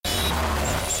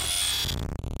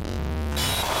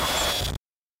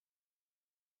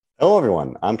Hello,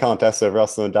 everyone. I'm Colin Testa of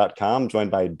Wrestling.com, joined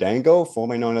by Dango,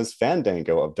 formerly known as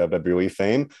Fandango of WWE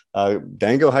fame.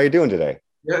 Dango, how you doing today?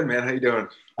 Good, man. How you doing?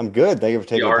 I'm good. Thank you for The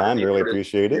taking the art, time. the Really artist,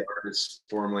 appreciate the it. artist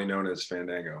formerly known as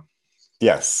Fandango.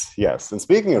 Yes, yes. And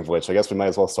speaking of which, I guess we might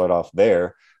as well start off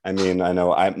there. I mean, I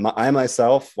know I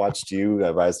myself watched you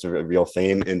rise to real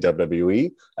fame in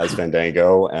WWE as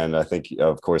Fandango, and I think,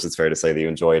 of course, it's fair to say that you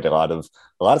enjoyed a lot of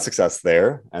success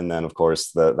there. And then, of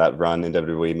course, that run in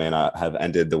WWE may not have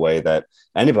ended the way that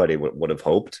anybody would have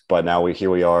hoped. But now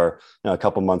we are, a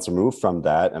couple months removed from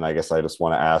that, and I guess I just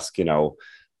want to ask,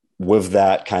 with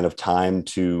that kind of time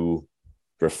to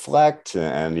reflect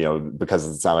and because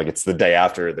it's not like it's the day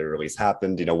after the release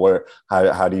happened, where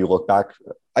how do you look back?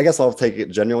 I guess I'll take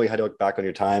it generally. How do you look back on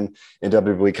your time in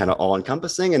WWE, kind of all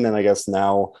encompassing? And then I guess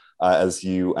now, as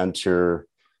you enter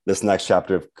this next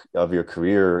chapter of your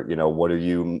career, what are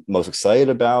you most excited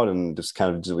about, and just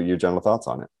kind of do your general thoughts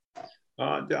on it?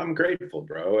 I'm grateful,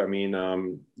 bro. I mean,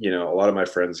 a lot of my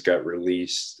friends got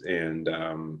released and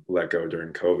let go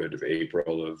during COVID of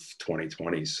April of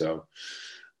 2020. So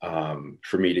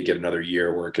for me to get another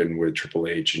year working with Triple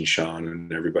H and Sean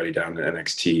and everybody down at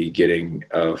NXT, getting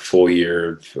a full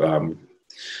year of,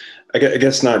 I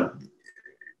guess not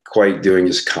quite doing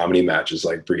just comedy matches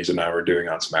like Breeze and I were doing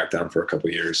on SmackDown for a couple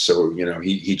of years. So,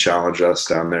 he challenged us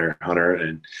down there, Hunter,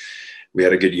 and we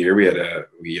had a good year. We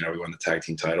won the tag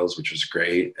team titles, which was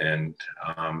great. And,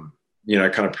 I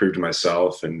kind of proved to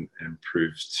myself and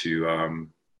proved to,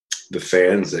 the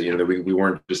fans that that we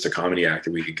weren't just a comedy act,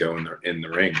 that we could go in the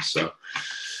ring. So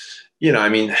I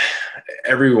mean,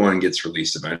 everyone gets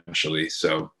released eventually,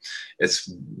 so it's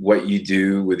what you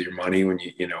do with your money when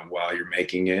while you're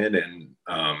making it. And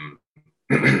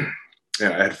yeah,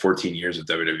 I had 14 years of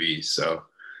WWE, so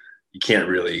you can't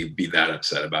really be that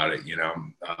upset about it. You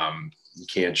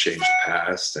can't change the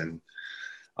past, and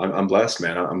I'm blessed,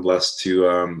 man. I'm blessed to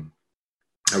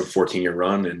have a 14-year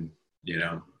run, and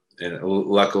and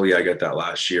luckily I got that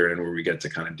last year, and where we get to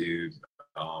kind of do.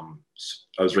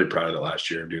 I was really proud of that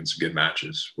last year, doing some good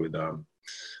matches with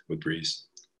Breeze.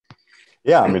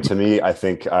 Yeah, I mean, to me, I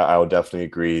think I would definitely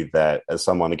agree that as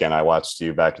someone, again, I watched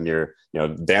you back in your,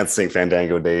 dancing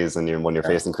Fandango days, and when you're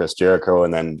facing Chris Jericho,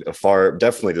 and then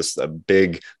definitely just a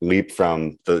big leap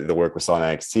from the work we saw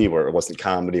in NXT, where it wasn't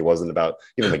comedy, it wasn't about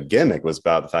even the gimmick, it was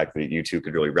about the fact that you two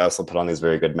could really wrestle, put on these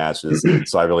very good matches.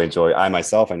 So I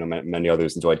myself, I know many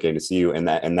others enjoyed getting to see you in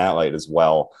that light as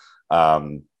well.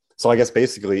 So I guess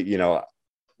basically,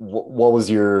 what was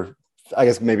your, I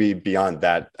guess maybe beyond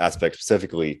that aspect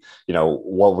specifically,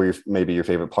 what were maybe your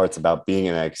favorite parts about being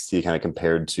in NXT kind of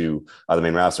compared to the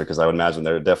main roster? Because I would imagine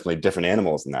there are definitely different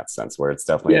animals in that sense, where it's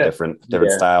definitely a different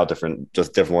style, different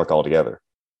work altogether.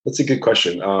 That's a good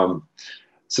question.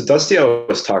 So Dusty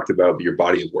always talked about your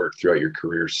body of work throughout your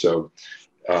career. So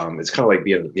it's kind of like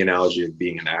the analogy of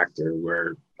being an actor,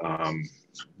 where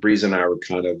Breeze and I were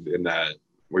kind of in that.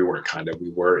 We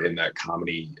were in that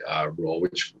comedy role,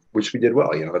 which we did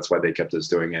well. That's why they kept us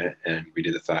doing it, and we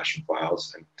did the Fashion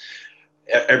Files, and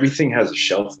everything has a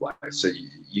shelf life. So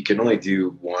you can only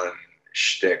do one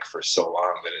shtick for so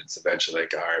long that it's eventually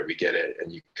like, all right, we get it,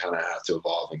 and you kind of have to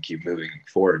evolve and keep moving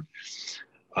forward.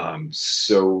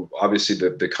 So obviously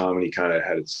the comedy kind of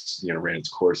had its, ran its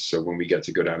course. So when we get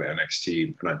to go down to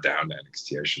NXT, not down to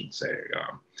NXT, I shouldn't say,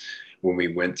 when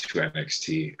we went to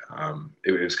NXT,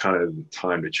 it was kind of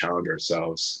time to challenge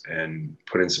ourselves and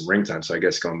put in some ring time. So I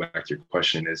guess going back to your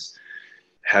question, is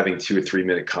having 2 or 3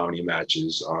 minute comedy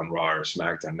matches on Raw or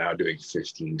SmackDown, now doing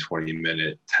 15,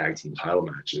 20-minute tag team title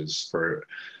matches for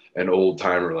an old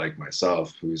timer like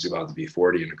myself, who's about to be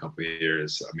 40 in a couple of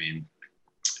years. I mean,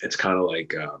 it's kind of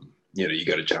like, you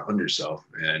got to challenge yourself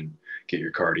and get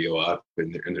your cardio up,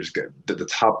 and there's good, the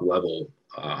top level,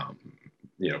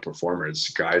 performers,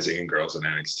 guys and girls in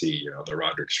NXT, the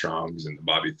Roderick Strongs and the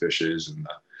Bobby Fishes and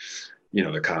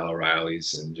the Kyle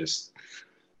O'Reillys, and just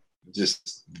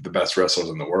the best wrestlers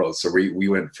in the world. So we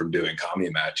went from doing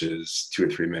comedy matches, 2 or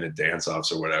 3 minute dance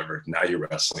offs or whatever. Now you're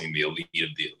wrestling the elite of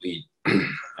the elite.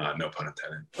 No pun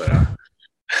intended. But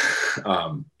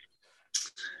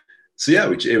so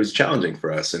yeah, it was challenging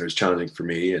for us, and it was challenging for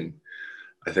me. And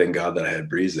I thank God that I had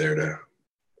Breeze there to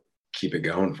keep it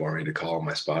going for me, to call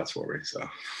my spots for me. So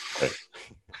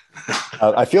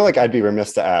I feel like I'd be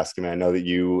remiss to ask. I mean, I know that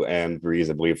you and Breeze,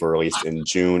 I believe, were released in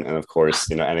June, and of course,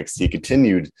 NXT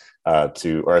continued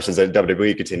or I should say,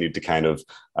 WWE continued to kind of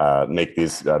make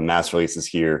these mass releases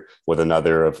here, with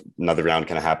another round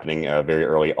kind of happening very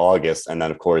early August, and then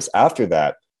of course after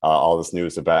that, all this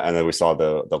news about, and then we saw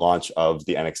the launch of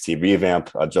the NXT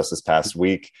revamp just this past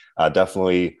week.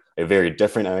 Definitely a very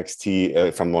different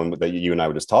NXT from one that you and I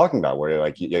were just talking about, where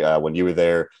like when you were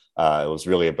there, it was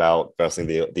really about wrestling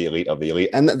the elite of the elite,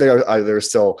 and there's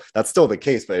still, that's still the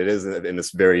case, but it is in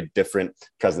this very different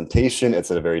presentation.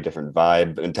 It's a very different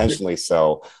vibe, intentionally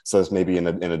so. So it's maybe in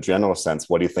a general sense,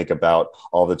 what do you think about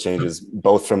all the changes,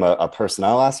 both from a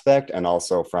personnel aspect and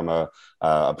also from a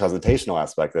presentational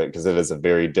aspect, because it is a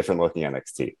very different looking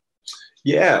NXT?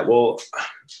 Yeah, well,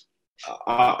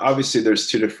 obviously there's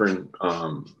two different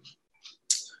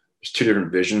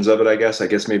visions of it, I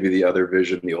guess. Maybe the other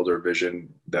vision, the older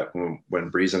vision, that when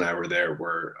Breeze and I were there,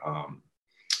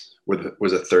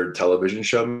 was a third television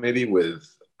show, maybe with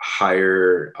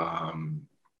higher,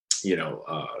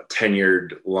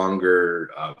 tenured,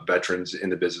 longer veterans in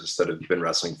the business that have been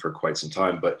wrestling for quite some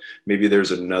time. But maybe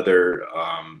there's another,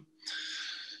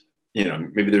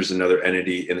 maybe there's another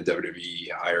entity in the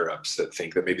WWE higher ups that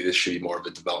think that maybe this should be more of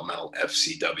a developmental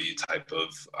FCW type of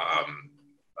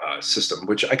system,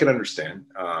 which I can understand.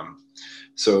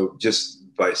 So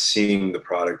just by seeing the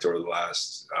product over the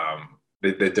last,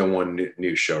 they've done one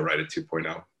new show, right, at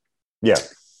 2.0. Yeah.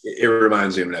 It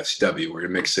reminds me of an FCW where you're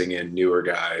mixing in newer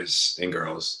guys and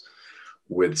girls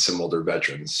with some older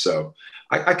veterans. So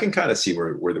I can kind of see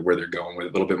where they're going with it,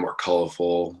 a little bit more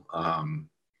colorful. I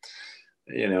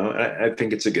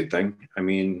think it's a good thing. I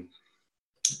mean,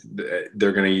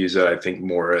 they're going to use it, I think,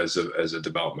 more as a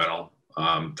developmental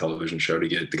television show to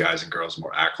get the guys and girls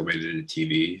more acclimated to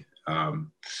TV.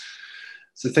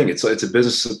 It's the thing. It's a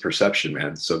business of perception,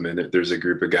 man. So I mean, there's a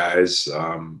group of guys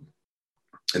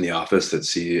in the office that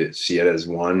see it as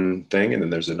one thing, and then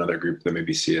there's another group that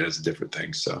maybe see it as a different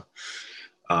thing. So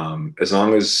as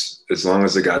long as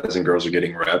the guys and girls are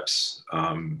getting reps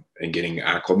and getting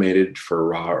acclimated for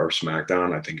Raw or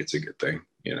SmackDown, I think it's a good thing.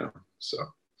 So.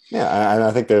 Yeah, and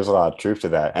I think there's a lot of truth to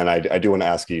that. And I do want to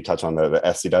ask you, touch on the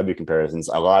SCW comparisons.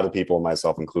 A lot of people,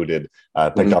 myself included,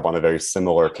 picked up on a very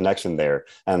similar connection there.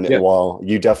 And while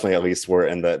you definitely at least were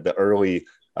in the early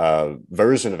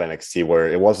version of NXT where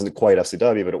it wasn't quite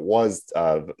FCW, but it was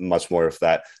much more of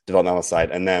that developmental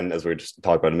side. And then, as we were just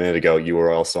talking about a minute ago, you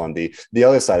were also on the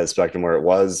other side of the spectrum where it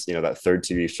was, that third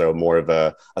TV show, more of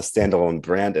a standalone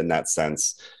brand in that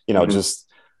sense. Just,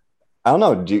 I don't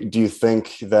know. Do you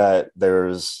think that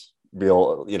there's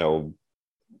real,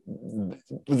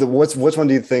 which one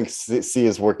do you think see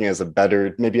is working as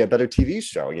maybe a better TV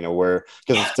show? Where,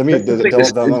 because to me the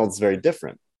developmental is very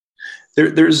different.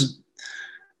 There's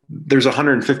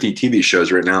 150 TV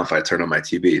shows right now if I turn on my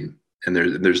TV, and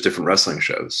there's different wrestling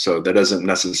shows. So that doesn't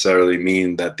necessarily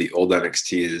mean that the old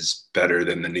NXT is better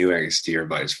than the new NXT or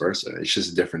vice versa. It's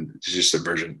just different. It's just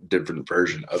a different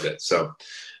version of it. So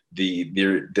the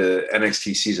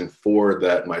NXT season 4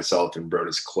 that myself and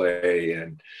Brodus Clay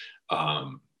and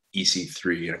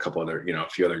EC3 and a couple other, a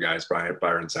few other guys,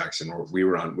 Byron Saxon, we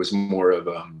were on, was more of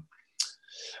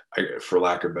for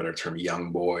lack of a better term,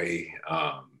 young boy,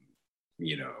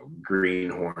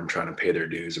 greenhorn trying to pay their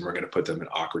dues, and we're going to put them in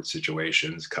awkward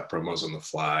situations, cut promos on the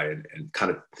fly, and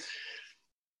kind of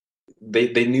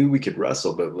they knew we could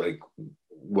wrestle, but like,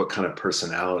 what kind of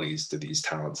personalities do these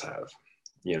talents have?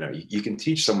 You can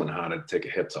teach someone how to take a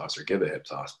hip toss or give a hip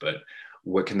toss, but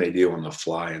what can they do on the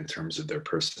fly in terms of their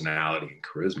personality and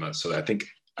charisma? So I think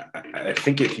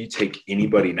if you take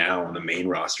anybody now on the main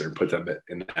roster and put them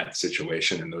in that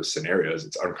situation, in those scenarios,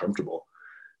 it's uncomfortable.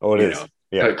 Oh, it is.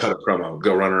 Yeah. Cut a promo,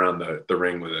 go run around the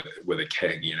ring with a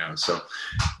keg, So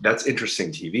that's interesting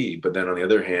TV. But then on the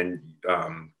other hand,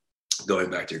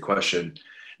 going back to your question,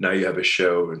 now you have a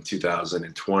show in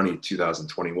 2020,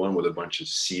 2021 with a bunch of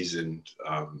seasoned,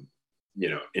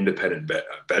 independent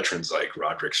veterans like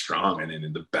Roderick Strong, and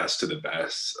in the best of the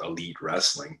best elite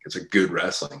wrestling. It's a good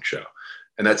wrestling show.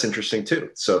 And that's interesting too.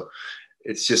 So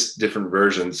it's just different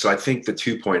versions. So I think the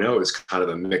 2.0 is kind of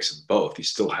a mix of both. You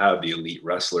still have the elite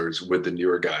wrestlers with the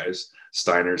newer guys,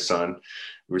 Steiner's son,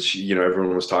 which,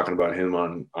 everyone was talking about him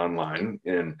online.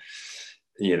 And,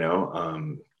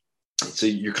 so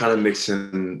you're kind of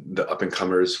mixing the up and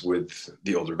comers with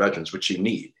the older veterans, which you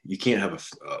need. You can't have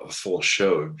a full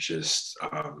show of just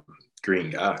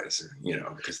green guys,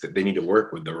 because they need to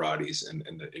work with the Roddies and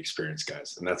the experienced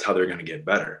guys. And that's how they're going to get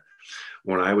better.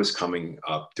 When I was coming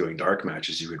up doing dark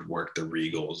matches, you would work the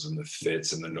Regals and the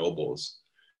Fitz and the Nobles.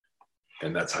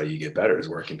 And that's how you get better, is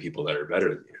working people that are better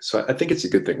than you. So I think it's a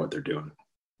good thing what they're doing.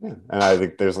 Yeah. And I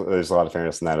think there's a lot of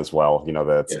fairness in that as well.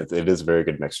 It is a very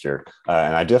good mixture.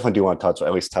 And I definitely do want to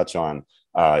touch on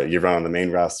you run on the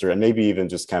main roster, and maybe even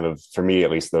just kind of, for me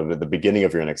at least, the beginning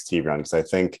of your NXT run, because I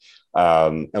think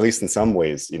at least in some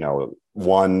ways, you know,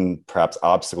 one perhaps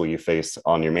obstacle you face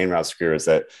on your main roster career is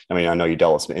that, I mean, I know you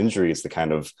dealt with some injuries that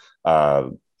kind of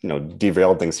you know,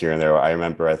 derailed things here and there. I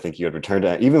remember, I think you had returned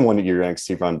to, even when your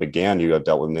NXT run began, you had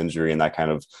dealt with an injury, and that kind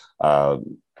of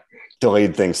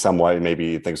delayed things somewhat.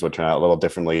 Maybe things would turn out a little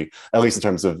differently, at least in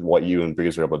terms of what you and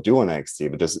Breeze were able to do in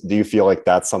NXT. But do you feel like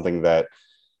that's something that,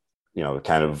 you know,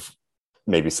 kind of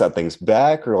maybe set things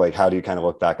back, or like, how do you kind of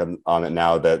look back on it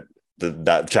now that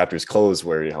that chapter is closed?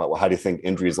 Where, you know, how do you think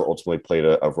injuries ultimately played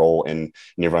a role in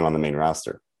your run on the main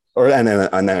roster, or and then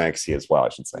NXT as well, I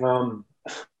should say?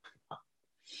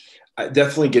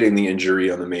 Definitely getting the injury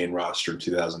on the main roster in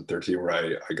 2013, where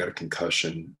I got a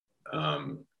concussion.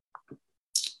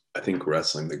 I think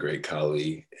wrestling the Great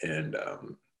Khali, and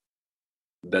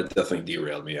that definitely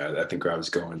derailed me. I think I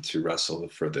was going to wrestle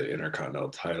for the Intercontinental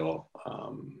title. I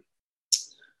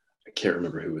can't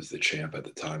remember who was the champ at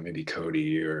the time, maybe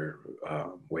Cody or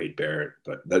Wade Barrett,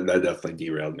 but that definitely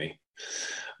derailed me.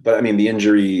 But I mean, the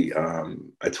injury,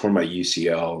 I tore my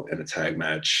UCL in a tag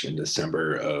match in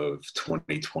December of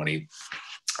 2020.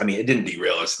 I mean, it didn't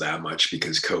derail us that much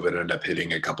because COVID ended up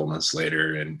hitting a couple months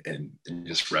later, and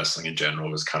just wrestling in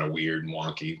general was kind of weird and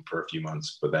wonky for a few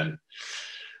months. But then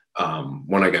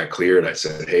when I got cleared, I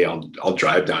said, hey, I'll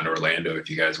drive down to Orlando if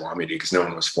you guys want me to, because no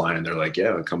one was flying. And they're like, yeah,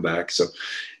 I'll come back. So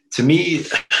to me,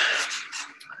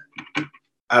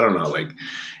 I don't know, like,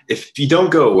 if you don't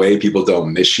go away, people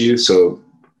don't miss you. So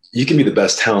you can be the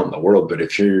best talent in the world, but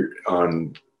if you're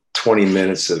on 20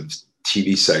 minutes of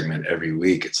TV segment every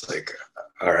week, it's like,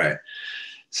 all right.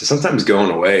 So sometimes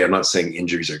going away, I'm not saying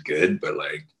injuries are good, but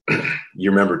like, you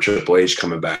remember Triple H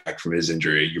coming back from his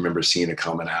injury. You remember Cena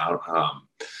coming out,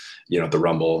 you know, the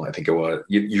Rumble, I think it was.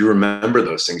 You remember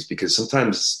those things because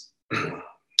sometimes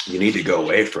you need to go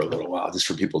away for a little while just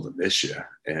for people to miss you.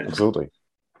 And Absolutely.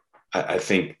 I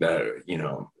think that, you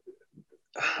know,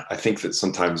 I think that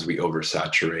sometimes we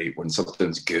oversaturate. When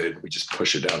something's good, we just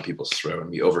push it down people's throat, and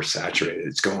we oversaturate it.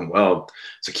 It's going well,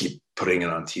 so keep putting it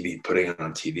on TV.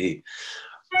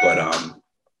 But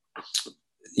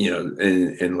you know,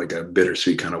 in like a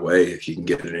bittersweet kind of way, if you can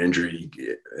get an injury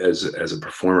as a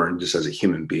performer and just as a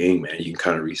human being, man, you can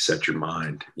kind of reset your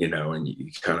mind, you know, and you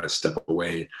kind of step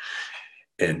away.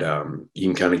 And you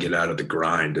can kind of get out of the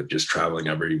grind of just traveling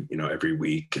every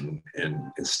week and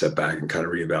step back and kind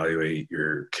of reevaluate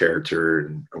your character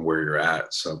and where you're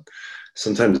at. So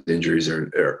sometimes injuries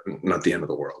are not the end of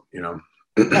the world, you know?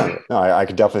 No, I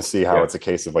could definitely see how it's a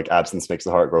case of like absence makes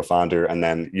the heart grow fonder. And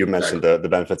then you mentioned the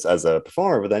benefits as a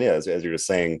performer, but then as you're just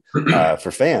saying,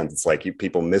 for fans, it's like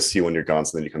people miss you when you're gone,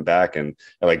 so then you come back and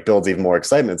it like builds even more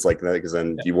excitement. It's like that because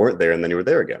then you weren't there and then you were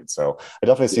there again. So I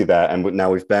definitely see that. And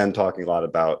now we've been talking a lot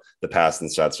about the past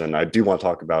and such, and I do want to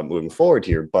talk about moving forward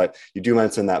here. But you do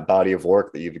mention that body of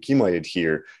work that you've accumulated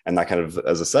here, and that kind of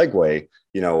as a segue,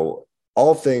 you know,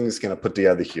 all things kind of put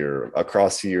together here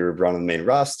across your run on the main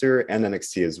roster and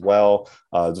NXT as well,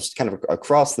 just kind of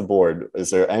across the board. Is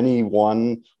there any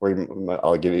one, or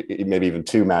I'll give you maybe even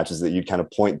two matches that you'd kind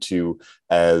of point to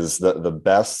as the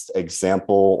best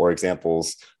example or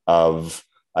examples of,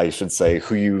 I should say,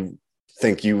 who you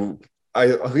think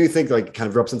like kind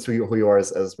of represents who you are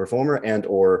as a performer and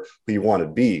or who you want to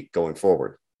be going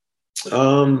forward?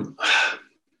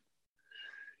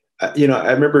 You know,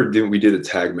 I remember we did a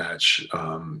tag match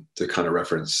to kind of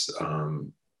reference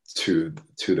to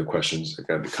the questions.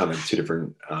 I got kind of two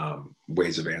different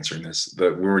ways of answering this.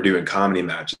 When we were doing comedy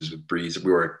matches with Breeze,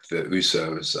 we were at the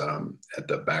Usos at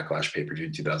the Backlash pay-per-view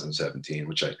in 2017,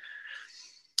 which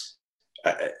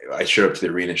I showed up to the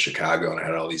arena in Chicago and I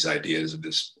had all these ideas of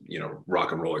this, you know,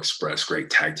 Rock and Roll Express great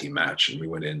tag team match. And we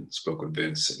went in, spoke with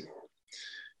Vince, and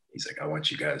he's like, I want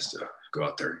you guys to go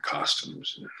out there in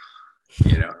costumes.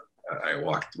 And, you know,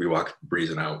 we walked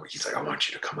Breeze out. He's like, I want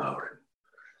you to come out and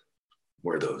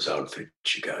wear those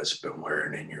outfits you guys have been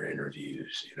wearing in your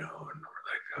interviews, you know? And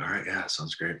we're like, all right, yeah,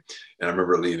 sounds great. And I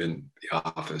remember leaving the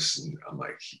office and I'm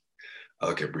like, I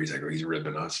look at Breeze, I go, he's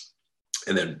ribbing us.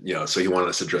 And then, you know, so he wanted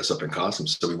us to dress up in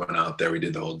costumes. So we went out there, we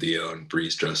did the whole deal, and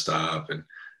Breeze dressed up and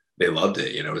they loved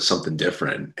it. You know, it was something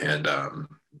different. And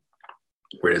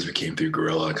whereas we came through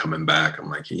Gorilla coming back, I'm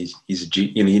like, he's a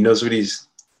G, you know, he knows what he's,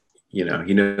 you know,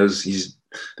 he knows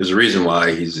there's a reason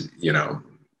why he's, you know,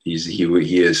 he is who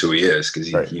he is, because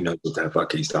he knows what the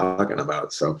fuck he's talking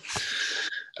about. So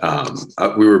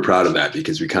we were proud of that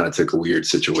because we kind of took a weird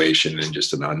situation and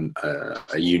just a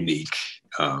unique,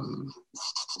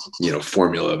 you know,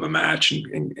 formula of a match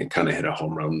and kind of hit a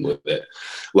home run with it.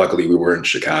 Luckily we were in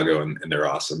Chicago and they're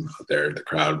awesome out there, the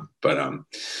crowd. But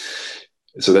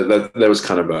So that was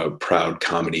kind of a proud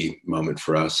comedy moment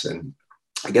for us. And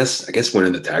I guess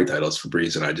winning the tag titles for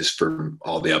Breeze and I, just for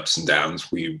all the ups and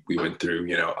downs we went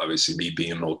through, obviously me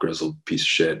being an old grizzled piece of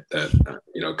shit that,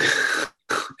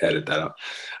 edit that out.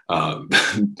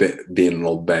 Being an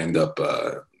old banged up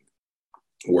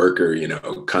worker,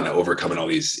 kind of overcoming all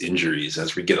these injuries.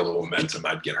 As we get a little momentum,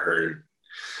 I'd get hurt.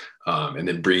 And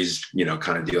then Breeze,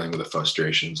 kind of dealing with the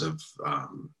frustrations of,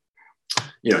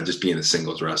 just being a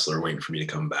singles wrestler, waiting for me to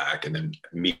come back, and then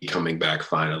me coming back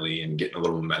finally and getting a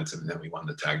little momentum. And then we won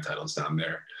the tag titles down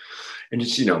there. And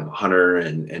just, Hunter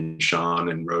and Sean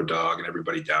and Road Dogg and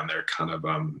everybody down there kind of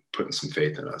putting some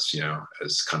faith in us,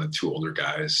 as kind of two older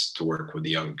guys to work with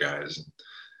the young guys. And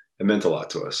it meant a lot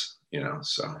to us,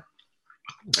 so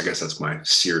I guess that's my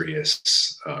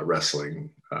serious wrestling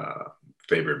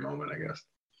favorite moment, I guess.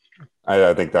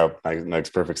 I think that makes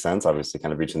perfect sense. Obviously,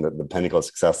 kind of reaching the pinnacle of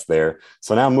success there.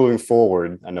 So now moving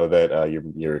forward, I know that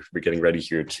you're getting ready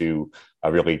here to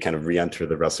really kind of re-enter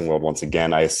the wrestling world once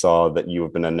again. I saw that you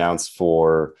have been announced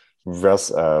for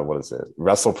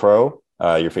Wrestle Pro.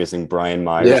 You're facing Brian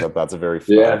Myers. Yeah. So that's a very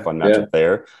fun matchup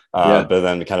there. But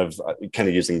then kind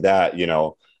of using that,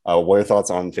 what are your thoughts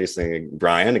on facing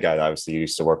Brian, a guy that obviously you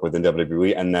used to work with in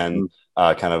WWE, and then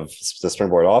kind of the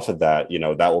springboard off of that,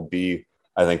 that will be,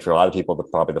 I think, for a lot of people,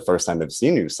 probably the first time they've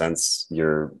seen you since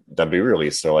your WWE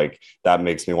release. So like that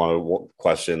makes me want to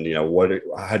question,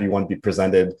 how do you want to be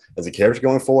presented as a character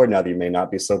going forward now that you may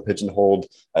not be so pigeonholed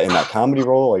in that comedy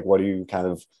role? Like, what are you kind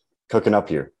of cooking up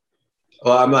here?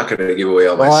 Well, I'm not going to give away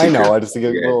all my secrets. I know. I just think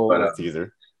it's a little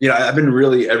teaser. I've been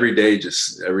really every day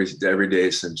since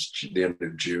the end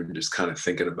of June, just kind of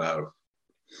thinking about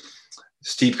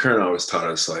Steve Keirn always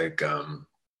taught us, like,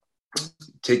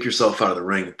 take yourself out of the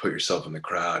ring and put yourself in the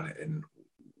crowd, and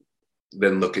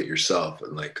then look at yourself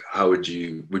and like, how would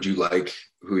you like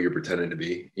who you're pretending to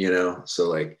be, So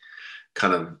like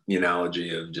kind of the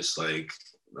analogy of just like,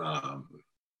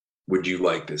 would you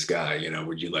like this guy,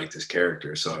 would you like this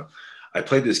character? So I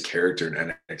played this character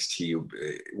in NXT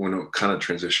when it kind of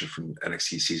transitioned from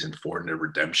NXT season 4 into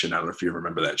Redemption. I don't know if you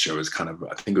remember that show. It was kind of,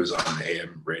 I think it was on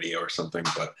AM radio or something,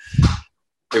 but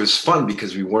it was fun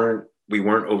because we weren't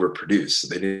overproduced.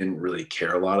 They didn't really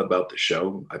care a lot about the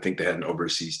show. I think they had an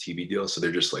overseas TV deal. So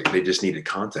they're just like, they just needed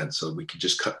content. So we could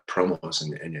just cut promos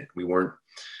and we weren't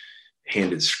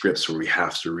handed scripts where we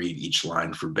have to read each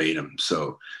line verbatim.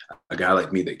 So a guy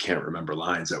like me that can't remember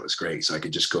lines, that was great. So I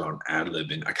could just go out and ad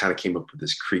lib. And I kind of came up with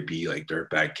this creepy, like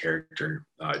dirtbag character,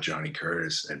 Johnny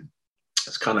Curtis. And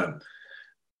it's kind of,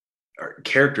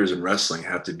 characters in wrestling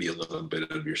have to be a little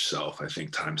bit of yourself, I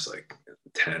think, times like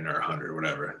 10 or 100 or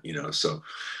whatever, so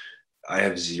I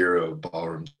have zero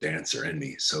ballroom dancer in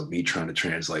me, so me trying to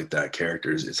translate that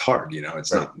character is hard,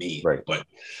 it's not me, right. But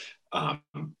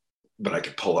I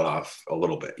could pull it off a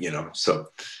little bit, so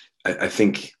I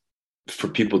think for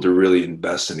people to really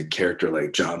invest in a character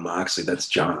like Jon Moxley, that's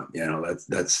John,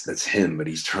 that's him, but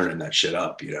he's turning that shit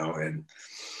up, and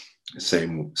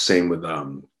same with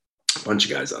a bunch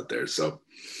of guys out there. So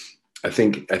I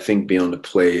think being able to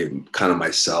play kind of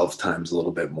myself times a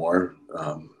little bit more.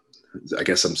 I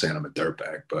guess I'm saying I'm a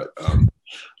dirtbag, but kind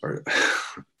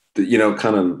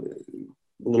of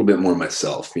a little bit more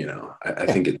myself. I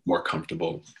think it's more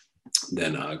comfortable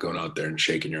than going out there and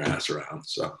shaking your ass around.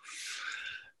 So,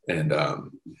 and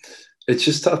it's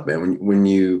just tough, man. When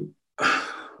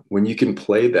you can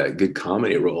play that good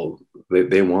comedy role,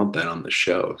 they want that on the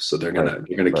show, so they're gonna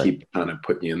keep kind of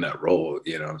putting you in that role,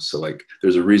 So like,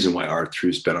 there's a reason why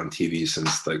R-Truth's been on TV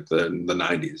since like the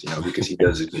 90s, because he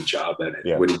does a good job at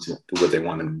it, what they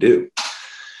want him to do.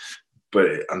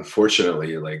 But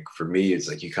unfortunately, like for me, it's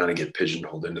like you kind of get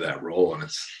pigeonholed into that role, and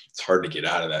it's hard to get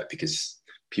out of that because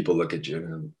people look at you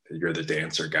and you're the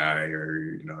dancer guy,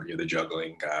 or you're the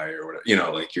juggling guy, or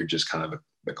whatever, like you're just kind of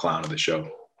the clown of the show.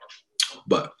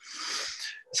 But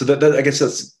so that I guess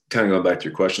that's kind of going back to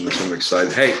your question. That's why I'm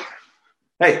excited.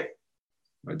 Hey,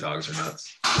 my dogs are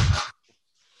nuts.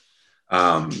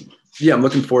 I'm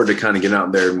looking forward to kind of getting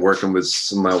out there and working with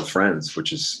some of my old friends,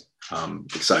 which is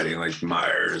exciting, like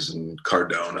Myers and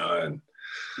Cardona and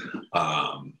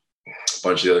a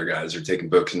bunch of the other guys are taking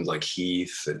bookings like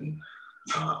Heath, and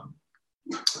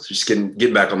so just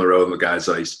getting back on the road with the guys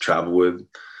that I used to travel with,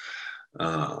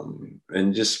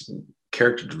 and just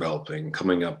character developing,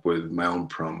 coming up with my own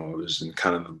promos and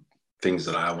kind of the things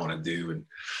that I want to do. And,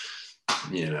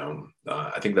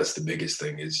 I think that's the biggest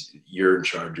thing is you're in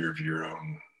charge of your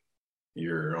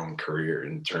own career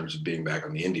in terms of being back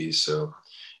on the indies. So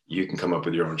you can come up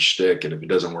with your own shtick, and if it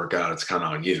doesn't work out, it's kind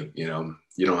of on you. You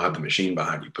don't have the machine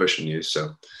behind you pushing you.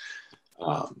 So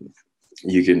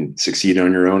you can succeed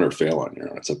on your own or fail on your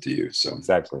own. It's up to you. So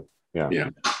Exactly. Yeah. yeah.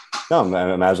 No,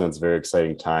 I imagine it's a very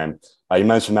exciting time. You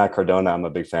mentioned Matt Cardona. I'm a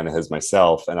big fan of his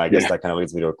myself, and I guess that kind of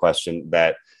leads me to a question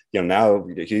that now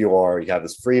here you are, you have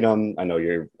this freedom. I know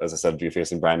you're, as I said, you're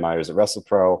facing Brian Myers at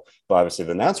WrestlePro, but obviously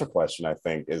the natural question I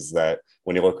think is that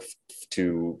when you look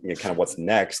to kind of what's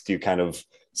next, do you kind of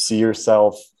see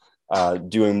yourself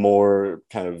doing more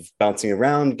kind of bouncing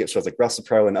around, get shows like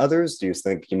WrestlePro and others? Do you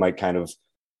think you might kind of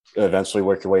eventually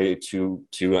work your way to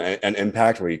an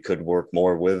Impact where you could work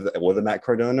more with a Matt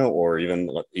Cardona or even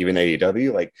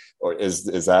AEW, like, or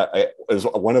is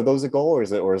one of those a goal, or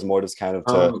is more just kind of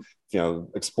to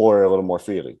explore a little more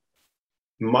freely?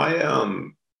 My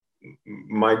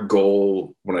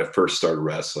goal when I first started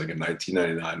wrestling in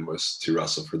 1999 was to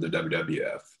wrestle for the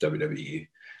WWF, WWE,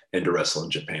 and to wrestle in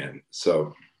Japan.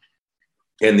 So,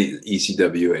 and the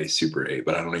ECWA Super 8,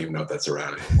 but I don't even know if that's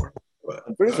around anymore. But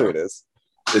I'm pretty sure it is.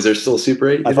 Is there still Super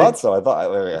 8? I thought so. I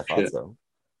thought so.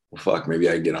 Well, fuck, maybe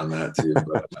I can get on that too.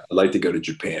 But I'd like to go to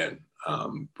Japan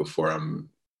before I'm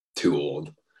too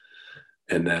old.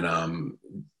 And then,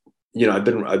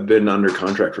 I've been under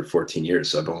contract for 14 years,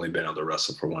 so I've only been able to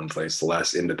wrestle for one place. The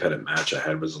last independent match I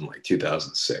had was in like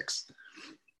 2006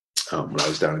 when I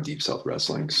was down in Deep South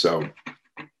Wrestling. So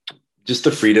just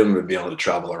the freedom of being able to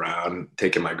travel around,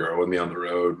 taking my girl with me on the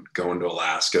road, going to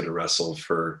Alaska to wrestle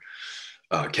for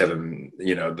Kevin,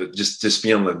 just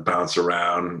being able to bounce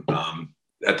around.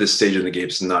 At this stage in the game,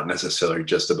 it's not necessarily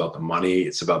just about the money.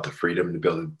 It's about the freedom to be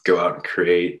able to go out and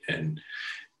create and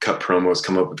cut promos,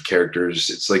 come up with characters.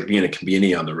 It's like being a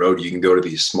comedian on the road. You can go to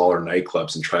these smaller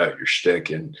nightclubs and try out your shtick.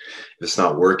 And if it's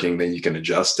not working, then you can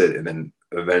adjust it. And then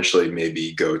eventually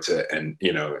maybe go to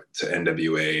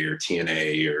NWA or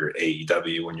TNA or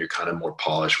AEW when you're kind of more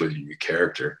polished with your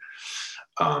character.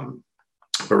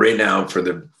 But right now, for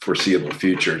the foreseeable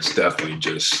future, it's definitely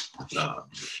just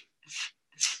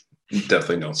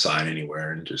definitely don't sign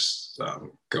anywhere and just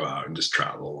go out and just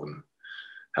travel and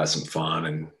have some fun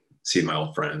and see my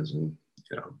old friends and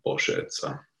bullshit.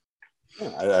 So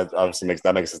that obviously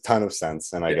makes a ton of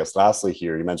sense. And I guess lastly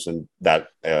here, you mentioned that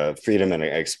freedom and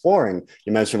exploring.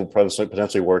 You mentioned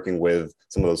potentially working with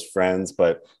some of those friends,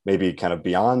 but maybe kind of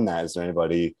beyond that, is there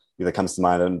anybody that comes to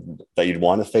mind that you'd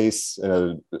want to face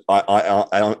in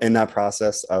that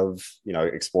process of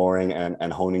exploring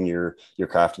and honing your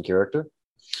craft and character?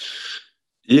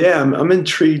 Yeah, I'm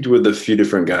intrigued with a few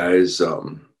different guys.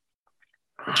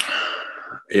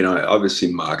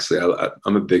 Obviously Moxley.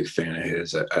 I'm a big fan of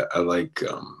his. I like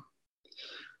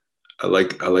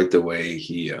the way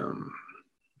he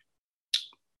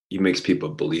makes people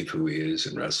believe who he is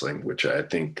in wrestling, which I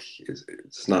think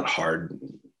it's not hard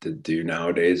to do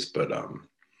nowadays, but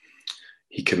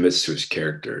he commits to his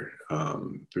character.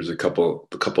 There's a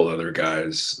couple other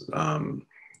guys,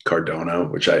 Cardona,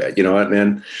 which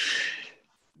man,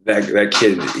 that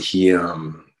kid,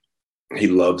 he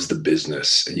loves the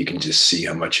business, and you can just see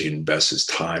how much he invests his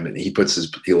time, and he puts a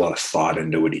lot of thought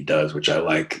into what he does, which I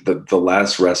like. The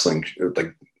last wrestling,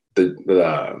 like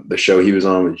the show he was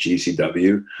on with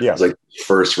GCW, was like the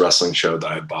first wrestling show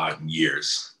that I bought in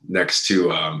years. Next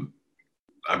to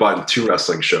I bought 2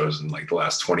 wrestling shows in like the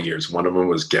last 20 years. One of them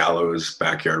was Gallows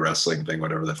Backyard Wrestling thing,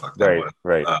 whatever the fuck that was,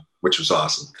 right. Which was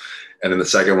awesome. And then the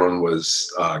second one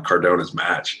was Cardona's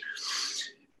match.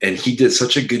 And he did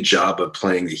such a good job of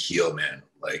playing the heel, man.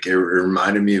 Like it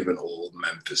reminded me of an old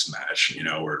Memphis match,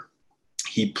 where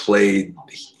he played.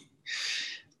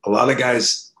 A lot of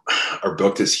guys are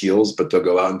booked as heels, but they'll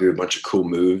go out and do a bunch of cool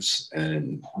moves,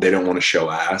 and they don't want to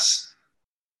show ass.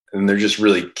 And they're just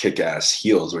really kick-ass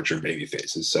heels, which are baby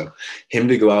faces. So him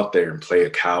to go out there and play a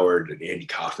coward, an Andy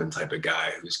Kaufman type of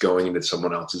guy who's going into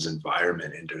someone else's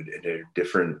environment, into a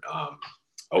different.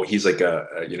 He's like a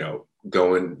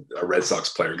Red Sox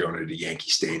player going into Yankee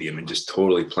Stadium and just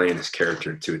totally playing his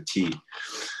character to a T.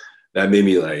 That made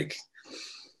me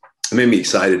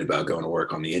excited about going to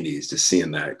work on the indies, just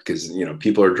seeing that, because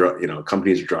people are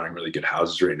companies are drawing really good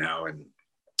houses right now, and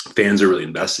fans are really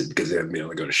invested because they haven't been able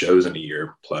to go to shows in a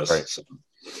year plus. Right. So,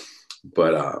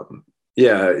 but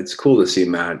yeah, it's cool to see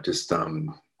Matt just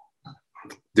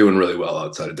doing really well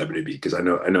outside of WWE, because I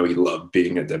know he loved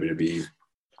being at WWE.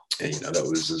 And that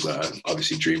was his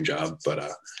obviously dream job, but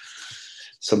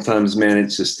sometimes, man,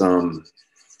 it's just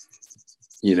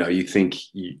you think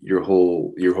your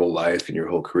whole life and your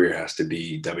whole career has to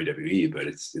be WWE, but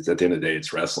it's at the end of the day,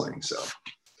 it's wrestling. So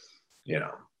yeah,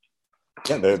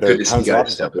 there's tons of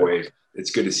step away.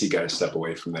 It's good to see guys step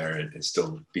away from there and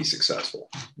still be successful.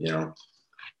 Yeah,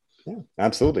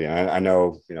 absolutely. I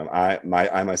know, I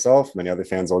myself, many other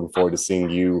fans are looking forward to seeing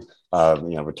you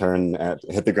return and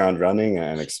hit the ground running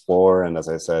and explore. And as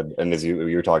I said, and as you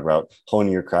were talking about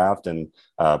honing your craft and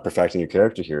perfecting your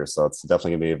character here. So it's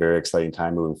definitely gonna be a very exciting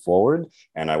time moving forward.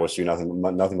 And I wish you nothing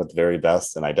but the very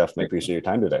best. And I definitely appreciate your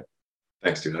time today.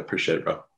 Thanks, dude. I appreciate it, bro.